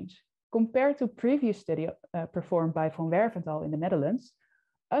no change. Compared to previous study performed by Van Werventhal in the Netherlands,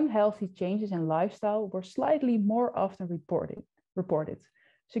 unhealthy changes in lifestyle were slightly more often reported,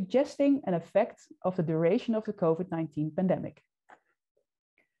 suggesting an effect of the duration of the COVID-19 pandemic.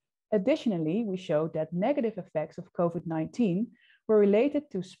 Additionally, we showed that negative effects of COVID-19 were related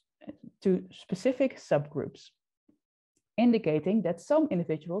to specific subgroups, indicating that some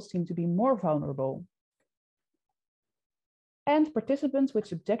individuals seem to be more vulnerable. And participants with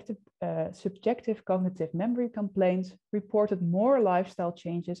subjective cognitive memory complaints reported more lifestyle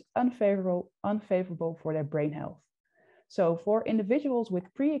changes unfavorable for their brain health. So for individuals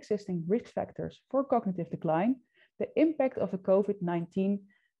with pre-existing risk factors for cognitive decline, the impact of the COVID-19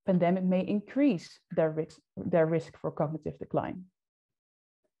 pandemic may increase their risk for cognitive decline.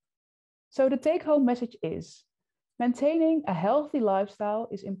 So the take-home message is, maintaining a healthy lifestyle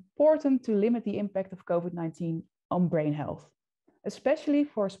is important to limit the impact of COVID-19 on brain health, especially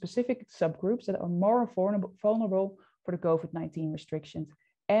for specific subgroups that are more vulnerable for the COVID-19 restrictions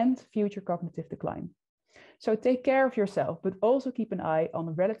and future cognitive decline. So take care of yourself, but also keep an eye on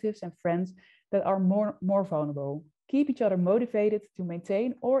the relatives and friends that are more vulnerable. Keep each other motivated to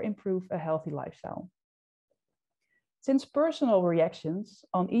maintain or improve a healthy lifestyle. Since personal reactions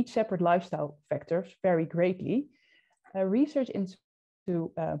on each separate lifestyle factors vary greatly, research into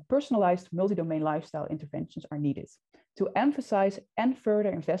personalized multi-domain lifestyle interventions are needed to emphasize and further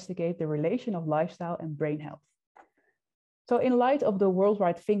investigate the relation of lifestyle and brain health. So in light of the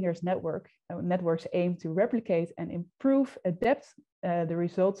Worldwide Fingers network's aim to replicate and adapt the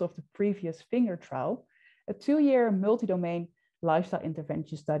results of the previous finger trial, a 2-year multi-domain lifestyle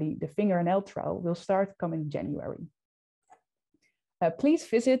intervention study, the Finger&L trial, will start coming January. Please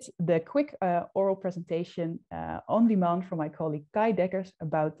visit the quick oral presentation on demand from my colleague Kai Dekkers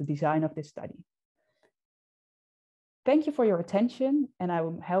about the design of this study. Thank you for your attention, and I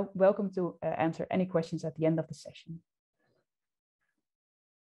will welcome to answer any questions at the end of the session.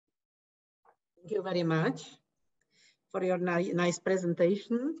 Thank you very much for your nice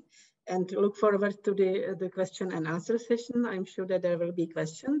presentation, and look forward to the question and answer session. I'm sure that there will be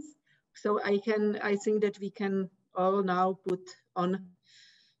questions. So I think that we can all now put on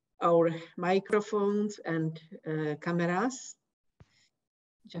our microphones and cameras,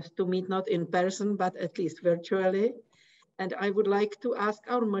 just to meet not in person, but at least virtually. And I would like to ask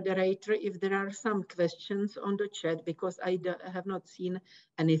our moderator if there are some questions on the chat, because I have not seen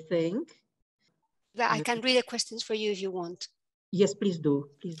anything. I can read the questions for you if you want. Yes, please do.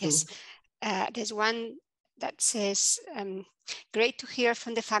 Yes. There's one that says, great to hear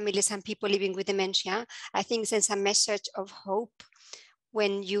from the families and people living with dementia. I think there's a message of hope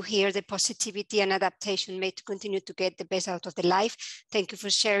when you hear the positivity and adaptation made to continue to get the best out of the life. Thank you for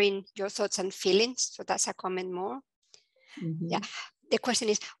sharing your thoughts and feelings. So that's a comment more. Mm-hmm. Yeah. The question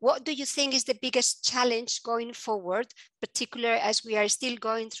is, what do you think is the biggest challenge going forward, particularly as we are still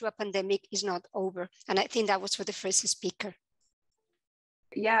going through a pandemic is not over? And I think that was for the first speaker.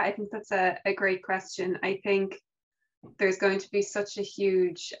 Yeah, I think that's a great question. I think there's going to be such a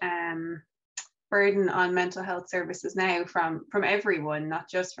huge burden on mental health services now from everyone, not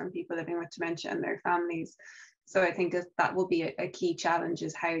just from people living with dementia and their families. So I think that will be a key challenge,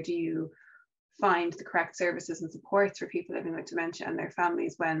 is how do you find the correct services and supports for people living with dementia and their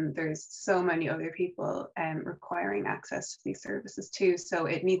families when there's so many other people requiring access to these services too. So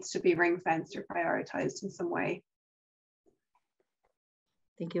it needs to be ring-fenced or prioritized in some way.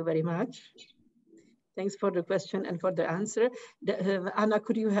 Thank you very much. Thanks for the question and for the answer. Anna,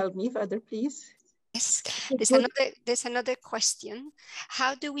 could you help me further, please? Yes, there's another question.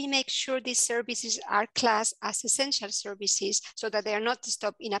 How do we make sure these services are classed as essential services so that they are not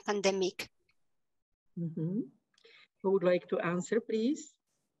stopped in a pandemic? Mm-hmm. Who would like to answer, please?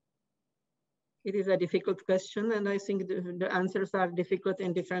 It is a difficult question, and I think the answers are difficult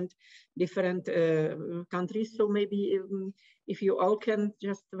in different countries. So maybe if you all can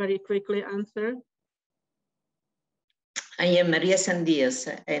just very quickly answer. I am Maria San Diaz,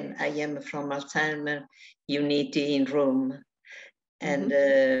 and I am from Alzheimer Unity in Rome. and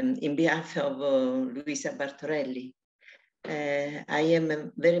in behalf of Luisa Bartorelli. I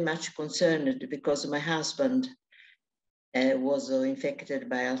am very much concerned because my husband was infected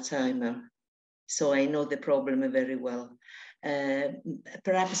by Alzheimer, so I know the problem very well.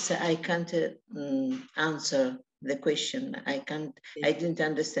 Perhaps I can't answer the question. I didn't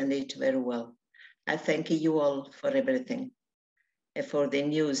understand it very well. I thank you all for everything, and for the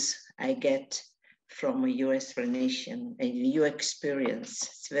news I get from your explanation and your experience.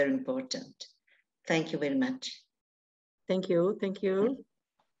 It's very important. Thank you very much. Thank you, thank you.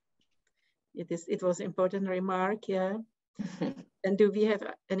 It was an important remark, yeah. And do we have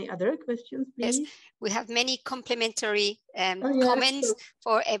any other questions, please? Yes, we have many complimentary comments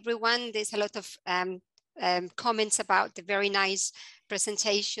for everyone. There's a lot of comments about the very nice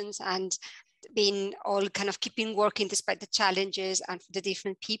presentations and being all kind of keeping working despite the challenges and for the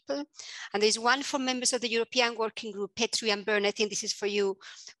different people. And there's one from members of the European Working Group, Petri and Bern. I think this is for you.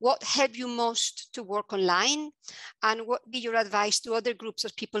 What helped you most to work online? And what would be your advice to other groups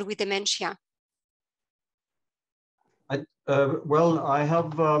of people with dementia? Well, I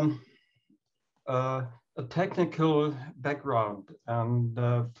have a technical background, and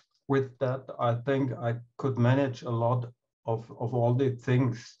with that, I think I could manage a lot of all the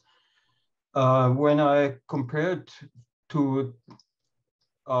things. When I compared to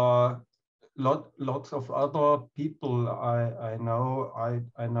lots of other people I know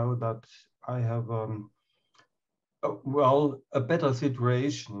that I have a better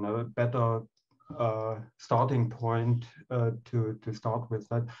situation, a better starting point to start with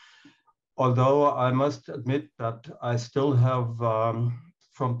that. Although I must admit that I still have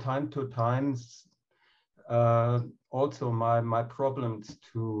from time to time also my problems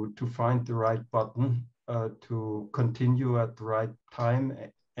to find the right button, to continue at the right time,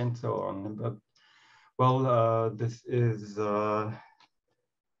 and so on. But well, this is the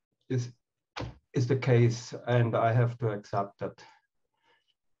case, and I have to accept it.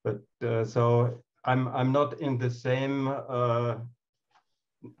 But so I'm not in the same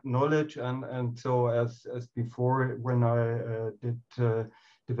knowledge and so as before when I did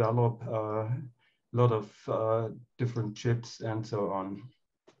develop lot of different chips and so on.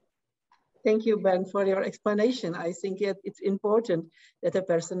 Thank you, Ben, for your explanation. I think it's important that a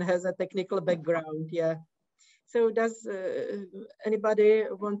person has a technical background. Yeah. So does anybody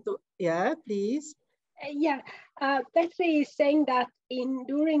want to? Yeah, please. Petri is saying that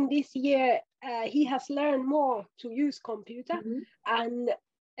during this year he has learned more to use computer, and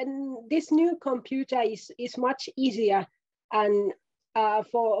this new computer is much easier, and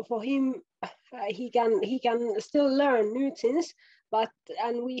for him. He can still learn new things,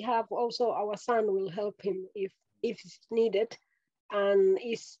 and we have also our son will help him if it's needed, and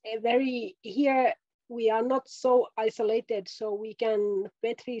it's here we are not so isolated, so we can.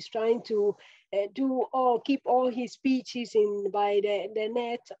 Petri is trying to keep all his speeches by the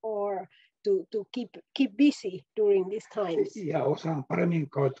net or to keep busy during these times. Ja osaan paremmin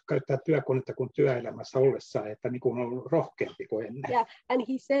käyttää työkonetta kuin työelämässä ollessa, että niin kuin on rohkeampi kuin ennen. Yeah, and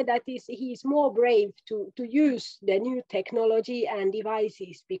he said that he's more brave to use the new technology and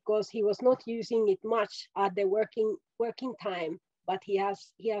devices because he was not using it much at the working time, but he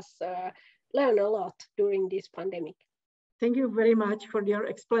has learned a lot during this pandemic. Thank you very much for your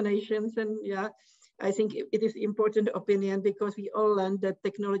explanations, and yeah, I think it is important opinion because we all learned that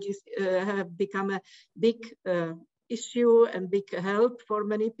technologies have become a big issue and big help for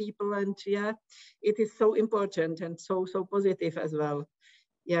many people, and yeah, it is so important and so positive as well.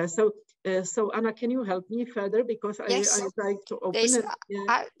 Yeah, so Anna, can you help me further because yes. I would like to open it.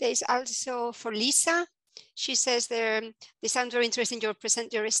 Yeah. There's also for Lisa. She says they sound very interesting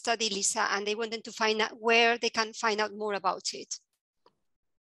your study, Lisa, and they wanted to find out where they can find out more about it.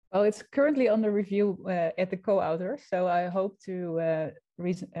 Well, it's currently under review at the co-author, so I hope to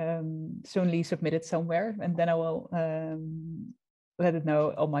soonly submit it somewhere, and then I will let it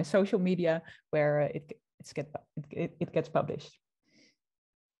know on my social media where it gets published.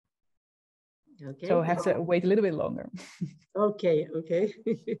 Okay. So I have to wait a little bit longer. Okay.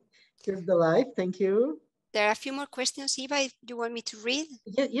 Here's the live. Thank you. There are a few more questions, Eva, if you want me to read.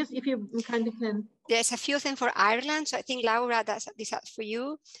 Yes, if you kind of can. There's a few of them for Ireland, so I think Laura, these are for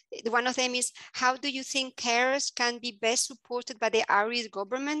you. One of them is, how do you think carers can be best supported by the Irish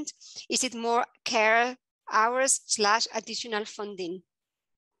government? Is it more care hours / additional funding?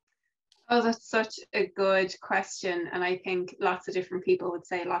 Oh, that's such a good question. And I think lots of different people would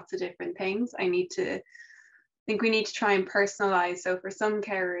say lots of different things. I think we need to try and personalize. So for some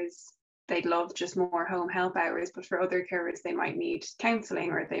carers, they'd love just more home help hours, but for other carers, they might need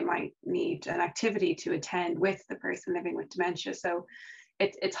counselling or they might need an activity to attend with the person living with dementia. So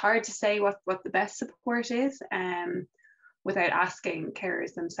it's hard to say what the best support is without asking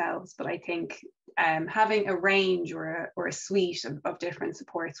carers themselves. But I think having a range or a suite of different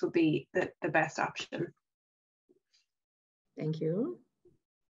supports would be the best option. Thank you.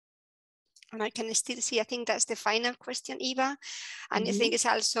 And I can still see, I think that's the final question, Eva. And I think it's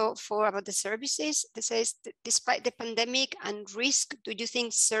also about the services. It says, despite the pandemic and risk, do you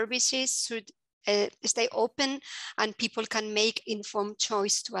think services should stay open and people can make informed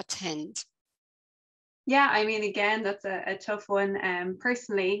choice to attend? Yeah, I mean, again, that's a tough one.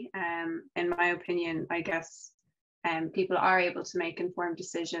 Personally, in my opinion, I guess people are able to make informed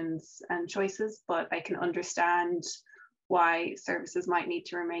decisions and choices, but I can understand why services might need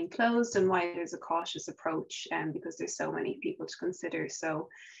to remain closed and why there's a cautious approach, because there's so many people to consider. So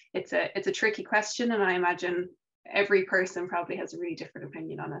it's a tricky question, and I imagine every person probably has a really different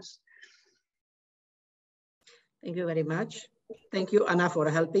opinion on it. Thank you very much. Thank you, Anna, for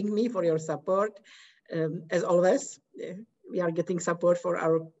helping me, for your support. As always, we are getting support for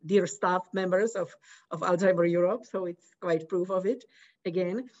our dear staff members of Alzheimer Europe, so it's quite proof of it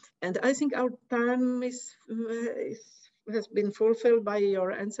again. And I think our time has been fulfilled by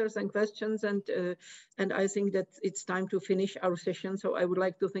your answers and questions, and I think that it's time to finish our session. So I would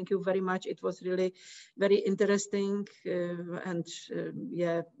like to thank you very much. It was really very interesting and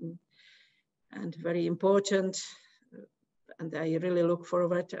very important. And I really look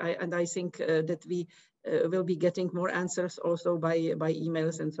forward. I think that we will be getting more answers also by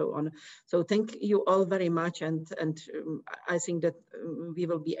emails and so on. So thank you all very much. And I think that we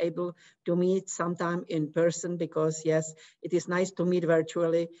will be able to meet sometime in person, because yes, it is nice to meet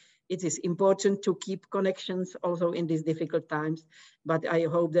virtually. It is important to keep connections also in these difficult times. But I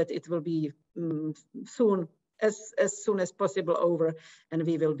hope that it will be soon, as soon as possible over, and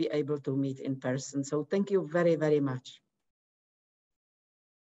we will be able to meet in person. So thank you very, very much.